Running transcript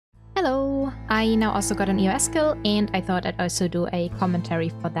Hello! I now also got an EOS skill and I thought I'd also do a commentary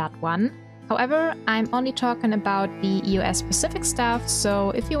for that one. However, I'm only talking about the EOS specific stuff, so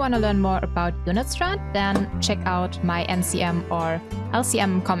if you want to learn more about unit strat, then check out my NCM or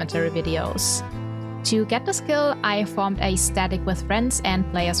LCM commentary videos. To get the skill, I formed a static with friends and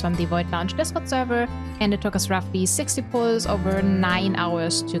players from the Void Launch Discord server, and it took us roughly 60 pulls over 9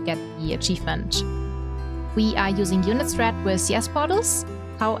 hours to get the achievement. We are using unit strat with CS portals.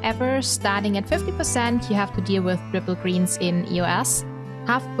 However, starting at 50%, you have to deal with triple greens in EOS,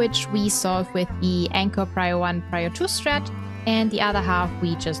 half of which we solve with the Anchor Prior 1, Prior 2 strat, and the other half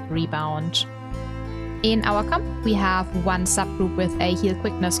we just rebound. In our comp, we have one subgroup with a heal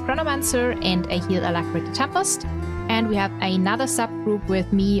quickness Chronomancer and a heal Alacrity Tempest, and we have another subgroup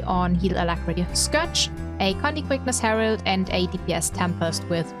with me on heal Alacrity Scourge, a Condi quickness Herald, and a DPS Tempest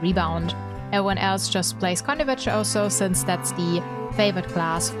with Rebound. Everyone else just plays Condi Virtuoso since that's the favored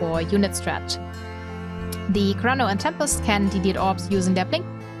class for unit strat. The Chrono and Tempest can delete orbs using their blink,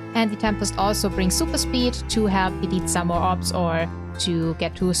 and the Tempest also brings super speed to help delete some more orbs or to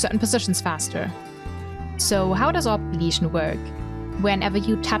get to certain positions faster. So how does orb deletion work? Whenever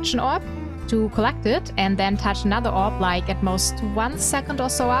you touch an orb to collect it and then touch another orb, like at most 1 second or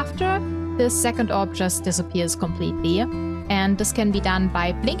so after, the second orb just disappears completely. And this can be done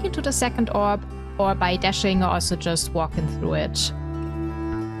by blinking to the second orb or by dashing or also just walking through it.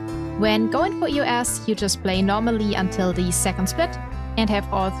 When going for EOS, you just play normally until the second split and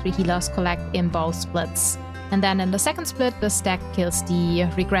have all 3 healers collect in both splits. And then in the second split, the stack kills the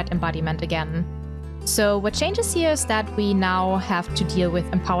regret embodiment again. So what changes here is that we now have to deal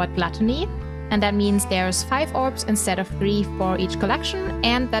with empowered gluttony, and that means there's 5 orbs instead of 3 for each collection,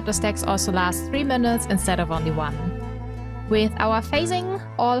 and that the stacks also last 3 minutes instead of only 1. With our phasing,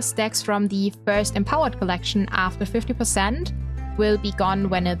 all stacks from the first empowered collection after 50% will be gone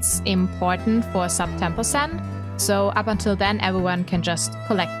when it's important for sub 10%, so up until then everyone can just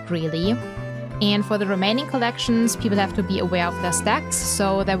collect freely. And for the remaining collections, people have to be aware of their stacks,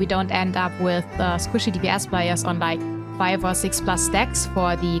 so that we don't end up with squishy DPS players on like 5 or 6 plus stacks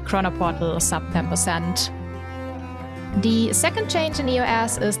for the Chrono Portal sub 10%. The second change in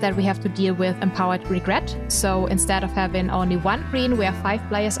EOS is that we have to deal with empowered regret, so instead of having only 1 green where 5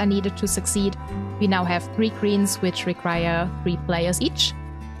 players are needed to succeed, we now have 3 greens which require 3 players each,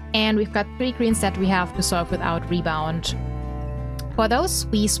 and we've got 3 greens that we have to solve without rebound. For those,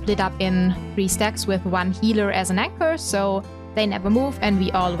 we split up in 3 stacks with 1 healer as an anchor, so they never move and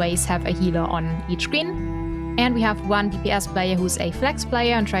we always have a healer on each green. And we have 1 DPS player who's a flex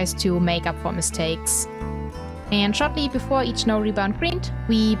player and tries to make up for mistakes. And shortly before each no rebound green,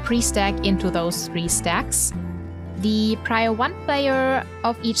 we pre-stack into those 3 stacks. The prior 1 player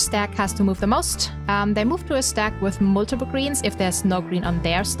of each stack has to move the most. They move to a stack with multiple greens if there's no green on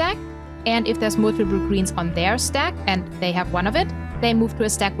their stack. And if there's multiple greens on their stack and they have 1 of it, they move to a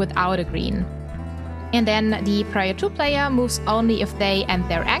stack without a green. And then the prior 2 player moves only if they and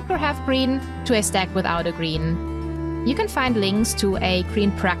their anchor have green to a stack without a green. You can find links to a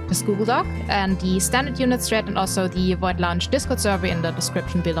green practice Google Doc and the standard unit strat and also the Void Launch Discord server in the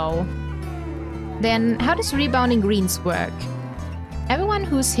description below. Then how does rebounding greens work? Everyone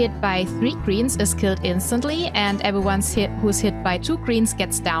who's hit by 3 greens is killed instantly, and everyone who's hit by 2 greens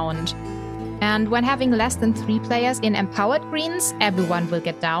gets downed. And when having less than 3 players in empowered greens, everyone will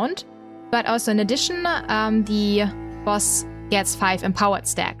get downed. But also in addition, the boss gets 5 empowered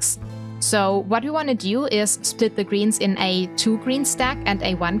stacks. So what we want to do is split the greens in a 2 green stack and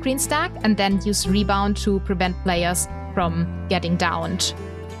a 1 green stack, and then use rebound to prevent players from getting downed.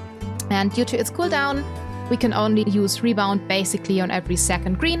 And due to its cooldown, we can only use rebound basically on every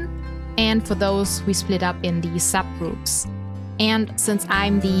second green, and for those we split up in the subgroups. And since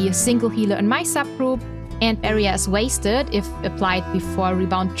I'm the single healer in my subgroup, and barrier is wasted if applied before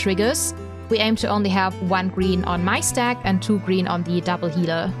rebound triggers, we aim to only have 1 green on my stack and 2 green on the double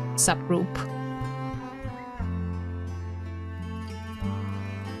healer subgroup.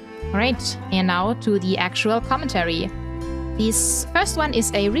 Alright, and now to the actual commentary. This first one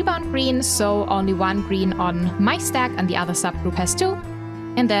is a rebound green, so only 1 green on my stack and the other subgroup has 2.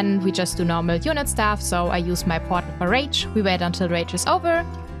 And then we just do normal unit stuff, so I use my portal for rage, we wait until rage is over,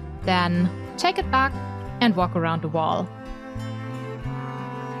 then take it back and walk around the wall.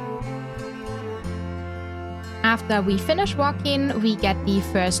 After we finish walking, we get the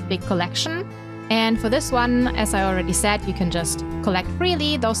first big collection. And for this one, as I already said, you can just collect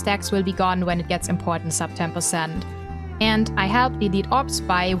freely. Those stacks will be gone when it gets important sub 10%. And I help delete orbs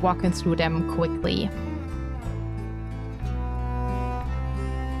by walking through them quickly.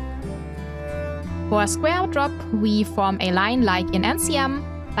 For a square drop, we form a line like in NCM,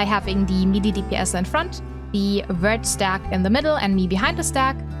 by having the melee DPS in front, the Vert stack in the middle and me behind the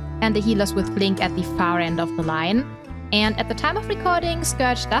stack, and the healers with Blink at the far end of the line. And at the time of recording,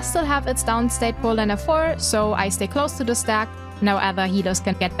 Scourge does still have its downstate pull in F4, so I stay close to the stack. No other healers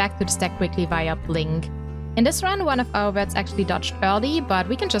can get back to the stack quickly via Blink. In this run, one of our Verts actually dodged early, but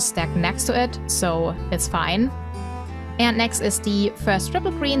we can just stack next to it, so it's fine. And next is the first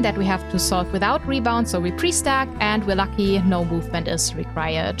triple green that we have to solve without Rebound, so we pre-stack, and we're lucky no movement is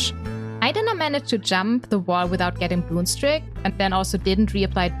required. I did not manage to jump the wall without getting Boon Strict, and then also didn't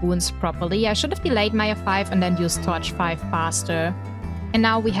reapply boons properly. I should have delayed my F5 and then used Torch 5 faster. And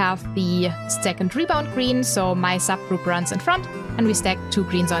now we have the second Rebound green, so my subgroup runs in front, and we stack 2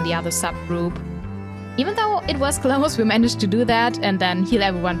 greens on the other subgroup. Even though it was close, we managed to do that and then heal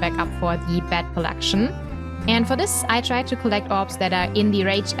everyone back up for the bad collection. And for this, I tried to collect orbs that are in the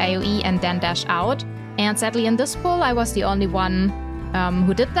rage AoE and then dash out. And sadly in this pull, I was the only one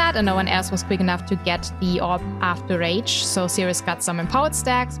who did that, and no one else was quick enough to get the orb after rage. So Cerus got some empowered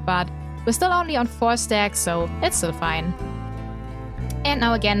stacks, but we're still only on 4 stacks, so it's still fine. And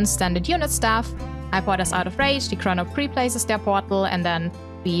now again, standard unit stuff. I port us out of rage, the Chrono pre-places their portal, and then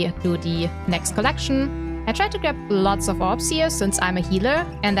we do the next collection. I try to grab lots of orbs here since I'm a healer,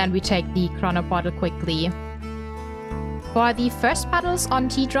 and then we take the Chrono portal quickly. For the first puddles on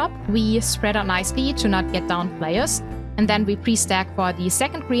T-drop, we spread out nicely to not get down players, and then we pre-stack for the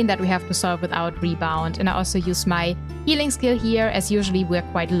second green that we have to solve without Rebound. And I also use my healing skill here, as usually we're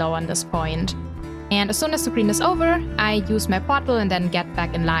quite low on this point. And as soon as the green is over, I use my portal and then get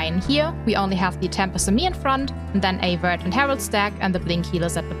back in line. Here, we only have the Tempest and me in front, and then a Vert and Herald stack, and the Blink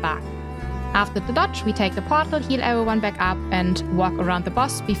healers at the back. After the dodge, we take the portal, heal everyone back up, and walk around the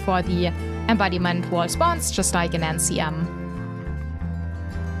boss before the Embodiment wall spawns, just like in NCM.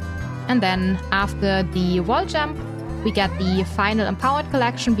 And then, after the wall jump, we get the final Empowered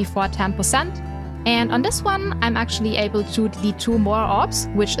collection before 10%. And on this one, I'm actually able to delete 2 more orbs,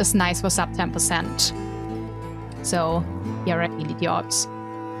 which is nice for sub 10%. So, here I delete the orbs.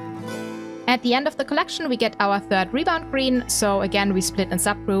 At the end of the collection, we get our third Rebound green, so again we split in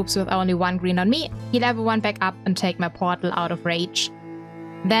subgroups with only 1 green on me, heal everyone back up and take my portal out of rage.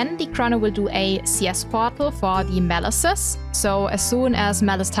 Then the Chrono will do a CS portal for the Malices, so as soon as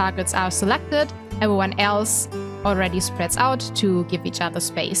Malice targets are selected, everyone else already spreads out to give each other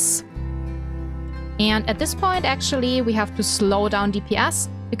space. And at this point, actually, we have to slow down DPS,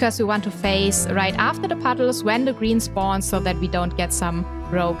 because we want to phase right after the puddles when the green spawns so that we don't get some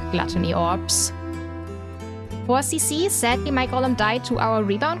rogue gluttony orbs. For CC, sadly my golem died to our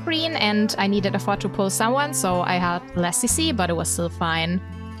Rebound green and I needed a 4 to pull someone, so I had less CC, but it was still fine.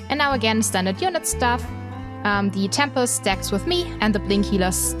 And now again, standard unit stuff. The Tempest stacks with me and the Blink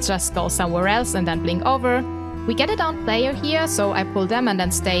healers just go somewhere else and then blink over. We get a down player here, so I pull them and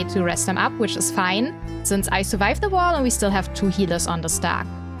then stay to rest them up, which is fine, since I survived the wall and we still have 2 healers on the stack.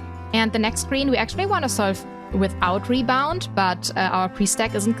 And the next green we actually want to solve without Rebound, but our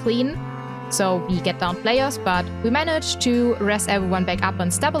pre-stack isn't clean, so we get down players, but we manage to rest everyone back up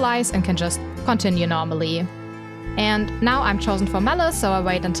and stabilize and can just continue normally. And now I'm chosen for Malice, so I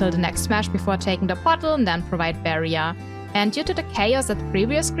wait until the next smash before taking the portal and then provide barrier. And due to the chaos at the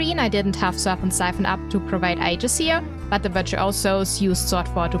previous screen, I didn't have Serpent Siphon up to provide Aegis here, but the Virtuosos used Sword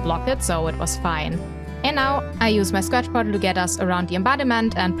 4 to block it, so it was fine. And now I use my Scourge portal to get us around the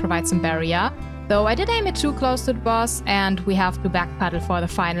Embodiment and provide some barrier, though I did aim it too close to the boss and we have to backpedal for the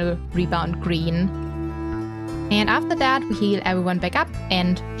final Rebound green. And after that we heal everyone back up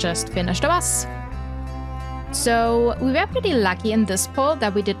and just finish the boss. So we were pretty lucky in this pull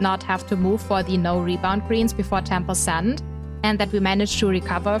that we did not have to move for the no Rebound greens before 10%, and that we managed to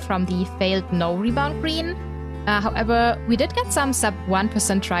recover from the failed no Rebound green. However, we did get some sub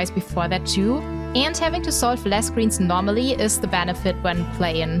 1% tries before that too, and having to solve less greens normally is the benefit when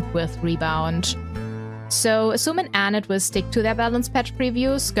playing with Rebound. So assuming Anet will stick to their balance patch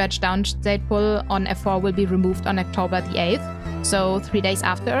preview, Scourge downstate pull on F4 will be removed on October the 8th, so 3 days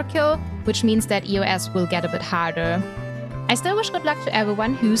after our kill, which means that EOS will get a bit harder. I still wish good luck to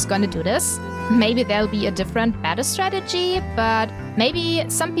everyone who's gonna do this. Maybe there'll be a different battle strategy, but maybe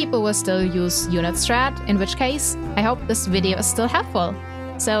some people will still use unit strat, in which case I hope this video is still helpful.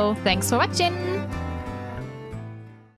 So thanks for watching!